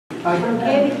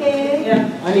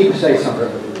I need to say something.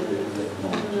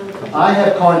 I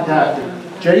have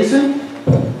contacted Jason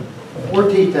or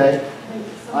Tite.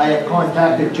 I have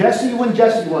contacted Jesse when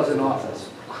Jesse was in office.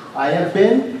 I have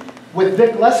been with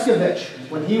Vic Leskovich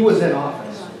when he was in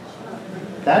office.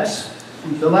 That's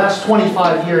the last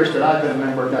 25 years that I've been a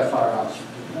member of that firehouse.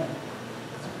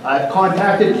 I've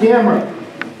contacted Camera.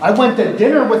 I went to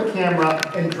dinner with Camera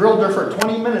and drilled her for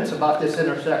 20 minutes about this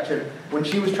intersection when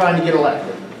she was trying to get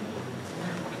elected.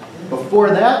 Before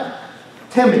that,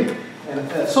 Timmy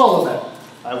and Sullivan.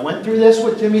 I went through this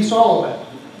with Timmy Sullivan.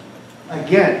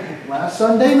 Again, last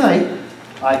Sunday night,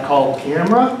 I called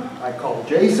Camera, I called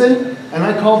Jason, and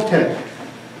I called Timmy.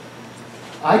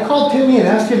 I called Timmy and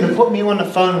asked him to put me on the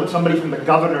phone with somebody from the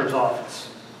governor's office.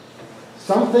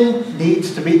 Something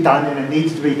needs to be done, and it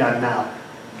needs to be done now.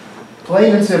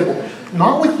 Plain and simple.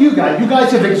 Not with you guys. You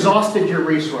guys have exhausted your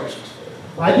resources.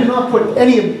 I do not put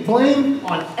any blame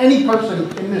on any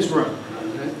person in this room.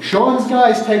 Sean's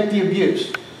guys take the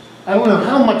abuse. I don't know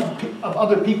how much of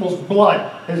other people's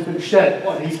blood has been shed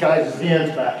on these guys'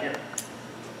 hands back here.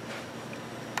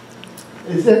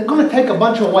 Is it going to take a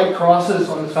bunch of white crosses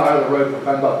on the side of the road for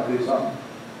PennDOT to do something?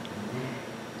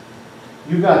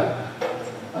 You got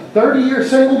a 30-year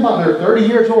single mother, 30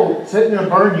 years old, sitting in a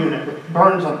burn unit that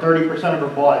burns on 30% of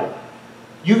her body.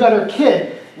 You got her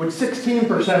kid with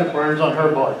 16% burns on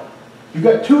her body. You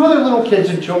got two other little kids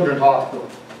in children's hospital.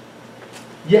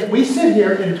 Yet we sit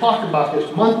here and talk about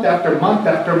this month after month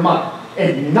after month,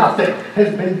 and nothing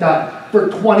has been done for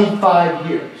 25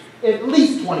 years. At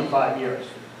least 25 years.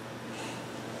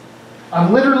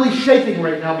 I'm literally shaking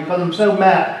right now because I'm so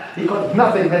mad, because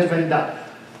nothing has been done.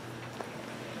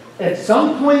 At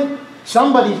some point,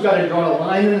 somebody's got to draw a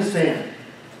line in the sand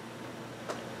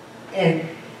and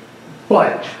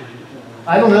budge.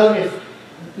 I don't know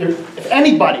if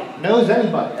anybody knows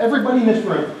anybody, everybody in this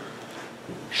room,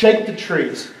 shake the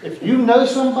trees. If you know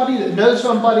somebody that knows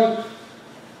somebody,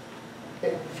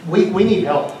 we need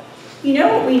help. You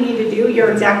know what we need to do?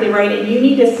 You're exactly right, and you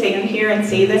need to stand here and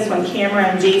say this when Camera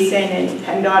and Jason and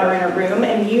PennDOT are in a room,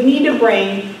 and you need to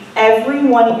bring every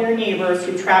one of your neighbors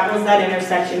who travels that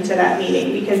intersection to that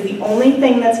meeting, because the only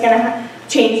thing that's going to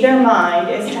change their mind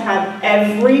is to have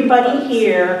everybody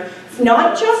here,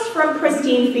 not just from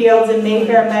Pristine Fields and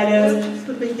Mayfair Meadows,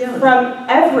 from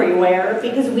everywhere,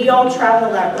 because we all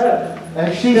travel that road.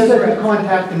 And she said to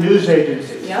contact the news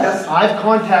agencies. Yes. I've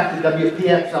contacted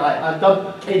WPXI, I've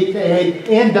done KDKA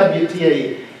and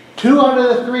WTAE. 2 out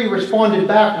of the 3 responded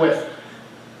back with,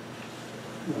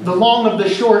 the long of the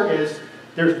short is,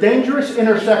 there's dangerous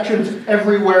intersections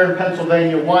everywhere in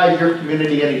Pennsylvania. Why is your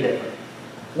community any different?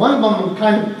 One of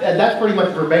them that's pretty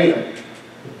much verbatim.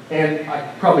 And I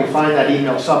could probably find that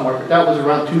email somewhere, but that was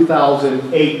around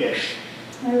 2008-ish.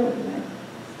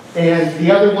 And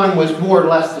the other one was more or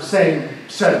less the same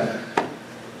sentiment.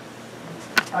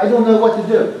 I don't know what to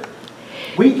do.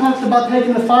 We talked about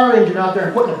taking the fire engine out there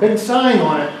and putting a big sign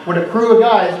on it with a crew of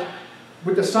guys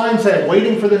with the sign saying,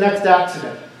 waiting for the next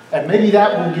accident. And maybe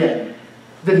that will get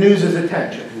the news's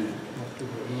attention.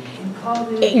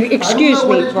 Excuse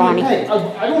me, Ronnie.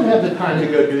 I don't have the time to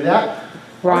go do that.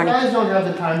 Ronnie. Our guys don't have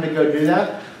the time to go do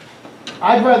that.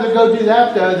 I'd rather go do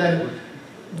that, though,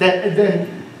 than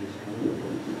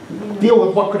deal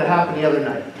with what could have happened the other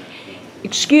night.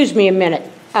 Excuse me a minute.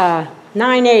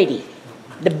 980,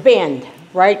 the bend,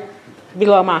 right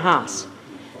below my house.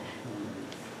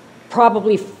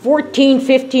 Probably 14,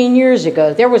 15 years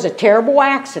ago, there was a terrible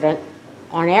accident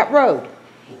on that road.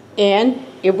 And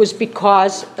it was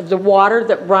because of the water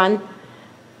that run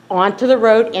onto the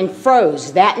road and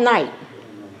froze that night.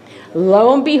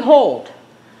 Lo and behold,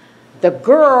 the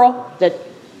girl that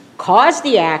caused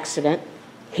the accident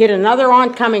hit another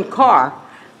oncoming car,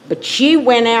 but she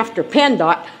went after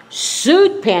PennDOT,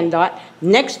 sued PennDOT.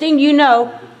 Next thing you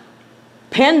know,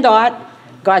 PennDOT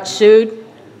got sued,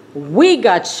 we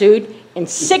got sued, and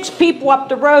 6 people up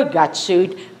the road got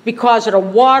sued because of the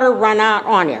water run out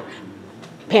on there.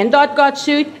 PennDOT got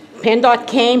sued, PennDOT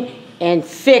came and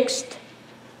fixed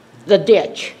the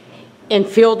ditch and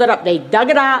filled it up. They dug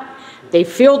it out, they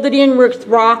filled it in with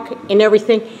rock and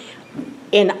everything.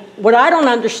 And what I don't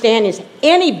understand is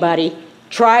anybody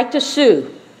tried to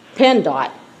sue PennDOT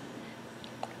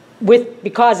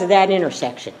because of that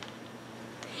intersection.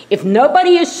 If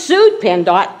nobody has sued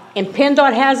PennDOT and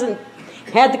PennDOT hasn't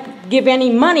had to give any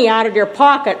money out of their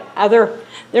pocket,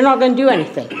 they're not going to do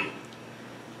anything.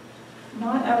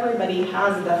 Not everybody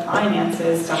has the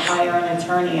finances to hire an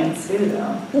attorney and sue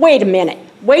them. Wait a minute.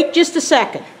 Wait just a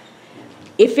second.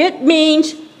 If it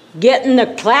means getting the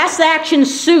class action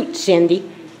suit, Cindy,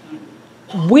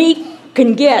 we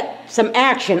can get some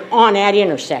action on that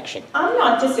intersection. I'm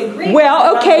not disagreeing.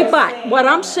 Well, okay, I'm just but saying what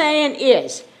I'm that. saying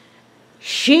is,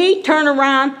 she turned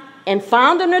around and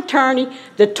found an attorney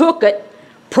that took it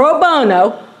pro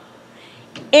bono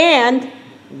and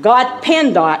got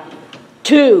PennDOT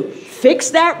to fix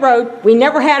that road. We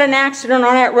never had an accident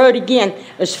on that road again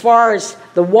as far as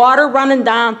the water running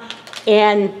down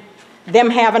and them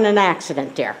having an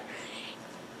accident there.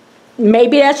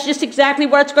 Maybe that's just exactly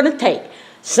what it's going to take.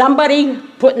 Somebody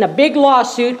putting a big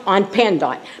lawsuit on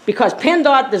PennDOT, because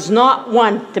PennDOT does not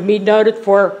want to be noted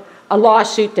for a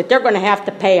lawsuit that they're going to have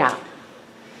to pay out.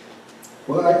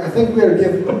 Well, I think we got to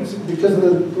give, because of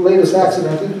the latest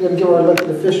accident, I think we got to give our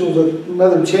elected officials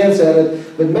another chance at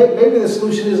it. But maybe the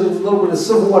solution is a little bit of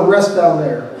civil unrest down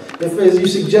there. If, as you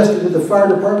suggested with the fire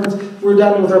departments, we're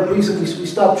down there with our police and we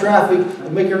stop traffic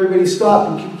and make everybody stop,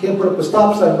 and you can't put up a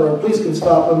stop sign, but our police can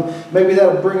stop them. Maybe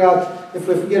that'll bring out, if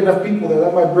we get enough people there,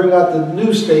 that might bring out the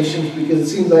news stations, because it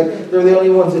seems like they're the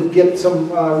only ones that get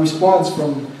some response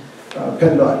from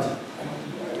PennDOT.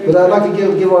 But I'd like to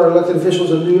give our elected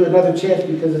officials another chance,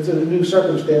 because it's a new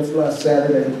circumstance last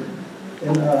Saturday.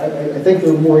 And I think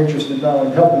they're more interested now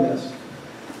in helping us.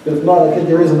 But if not, I think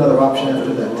there is another option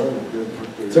after that.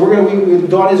 So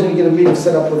Dawn is going to get a meeting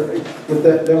set up with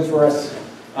them for us.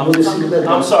 I'm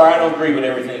sorry, I don't agree with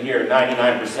everything here,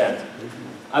 99%.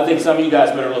 I think some of you guys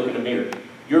better look in the mirror.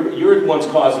 You're the ones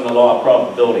causing the law of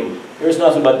probability. There's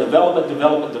nothing but development,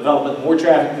 more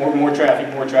traffic, more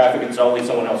traffic, it's always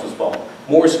someone else's fault.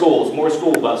 More schools, more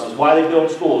school buses. Why are they building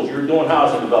schools? You're doing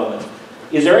housing developments.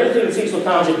 Is there anything in Cecil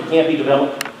Township that can't be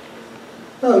developed?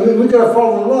 No, we got to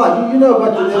follow the law. You know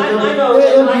about the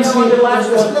MPC.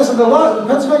 Listen, the law, the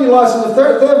Pennsylvania law says if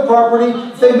they have property,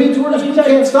 if they meet the ordinance, we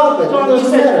can't stop it. It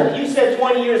doesn't matter. You said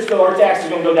 20 years ago our taxes are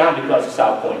going to go down because of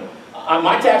South Point.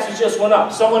 My taxes just went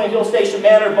up. Someone in Hill Station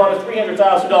Manor bought a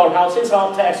 $300,000 house. His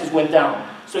house taxes went down.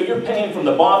 So you're paying from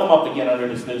the bottom up again under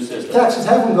this new system. Taxes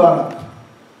haven't gone up.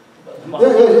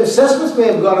 Assessments may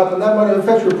have gone up, and that might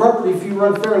affect your property if you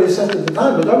run fairly assessed at the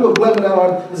time. But I'm going to blame it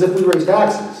on as if we raise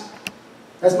taxes.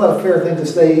 That's not a fair thing to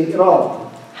say at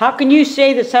all. How can you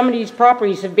say that some of these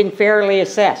properties have been fairly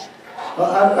assessed?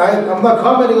 I'm not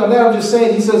commenting on that. I'm just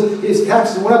saying he says his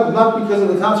taxes went up, not because of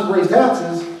the township raised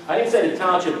taxes. I didn't say the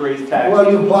township raised taxes.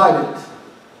 Well, you implied it.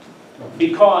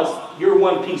 Because you're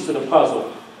one piece of the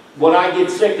puzzle. What I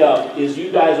get sick of is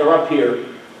you guys are up here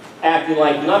acting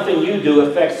like nothing you do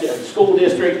affects the school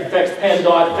district, affects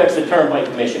PennDOT, affects the Turnpike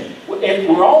Commission. And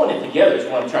we're all in it together is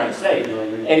what I'm trying to say.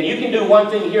 And you can do one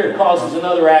thing here, it causes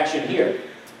another action here.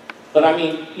 But I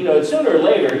mean, you know, sooner or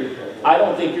later, I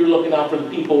don't think you're looking out for the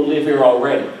people who live here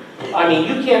already. I mean,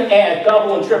 you can't add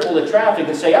double and triple the traffic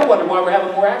and say, I wonder why we're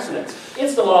having more accidents.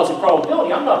 It's the laws of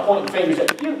probability. I'm not pointing fingers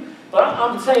at you, but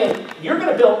I'm saying you're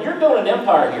building an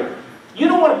empire here. You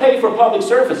don't want to pay for public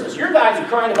services. Your guys are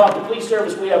crying about the police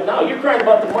service we have now. You're crying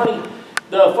about the money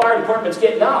the fire department's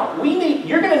getting now.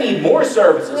 You're going to need more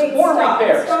services, more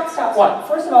repairs. Stop.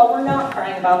 First of all, we're not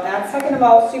crying about that. Second of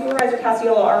all, Supervisor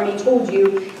Cecil already told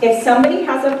you, if somebody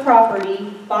has a property,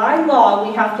 by law,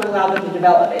 we have to allow them to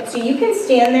develop it. So you can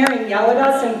stand there and yell at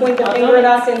us and point the finger at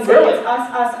us and say it's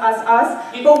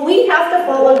us, but we have to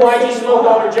follow the Why did you slow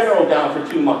Dollar General down for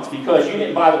 2 months? Because you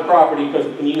didn't buy the property because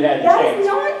when you had the chance. That's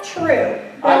not true.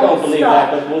 I don't believe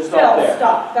that, but we'll stop there.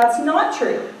 Stop. That's not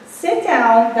true. Sit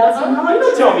down. That's not true. You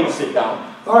don't tell me to sit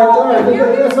down. All right,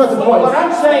 that's not the point. What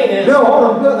I'm saying is... No,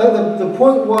 hold on. The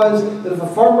point was that if a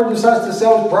farmer decides to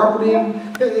sell his property,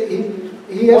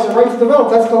 he has a right to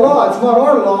develop. That's the law. It's not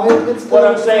our law. What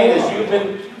I'm saying is you've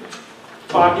been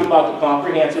talking about the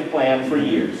comprehensive plan for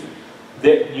years.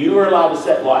 That you are allowed to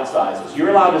set lot sizes. You're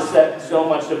allowed to set so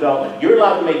much development. You're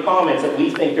allowed to make comments that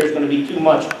we think there's going to be too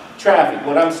much traffic.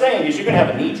 What I'm saying is you're going to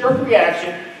have a knee-jerk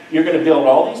reaction. You're going to build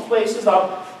all these places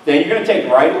up. Then you're going to take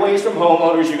right-of-ways from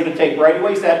homeowners. You're going to take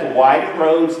right-of-ways that to widen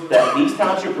roads that these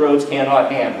township roads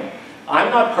cannot handle.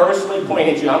 I'm not personally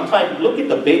pointing at you. I'm trying to look at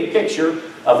the big picture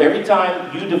of every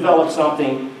time you develop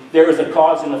something, there is a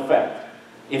cause and effect.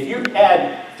 If you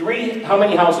add how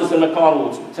many houses in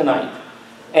McConnell tonight?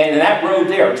 And that road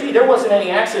there, gee, there wasn't any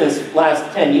accidents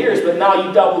last 10 years, but now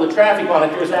you double the traffic on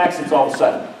it, there's accidents all of a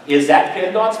sudden. Is that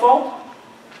PennDOT's fault?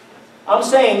 I'm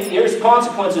saying there's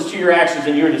consequences to your actions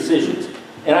and your decisions.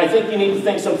 And I think you need to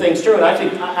think some things through. And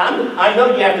I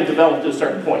know you have to develop to a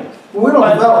certain point. Well, we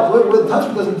don't develop. The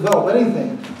township doesn't develop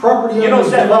anything. Property owners. You don't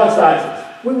set lot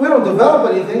sizes. We don't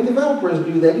develop anything. Developers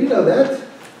do that. You know that.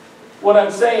 What I'm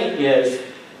saying is,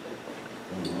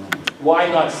 why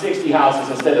not 60 houses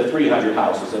instead of 300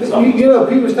 houses in some? You know,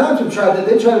 Peters Township tried that.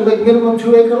 They tried to make minimum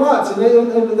 2-acre lots, and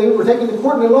they were taken to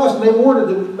court and they lost, and they ordered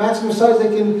the maximum size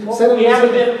they can set. We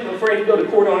haven't been afraid to go to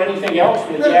court on anything else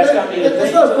from the gas company.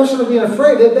 That's not a question of being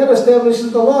afraid. That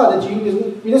establishes the law that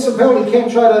you, municipality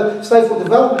can't try to stifle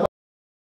development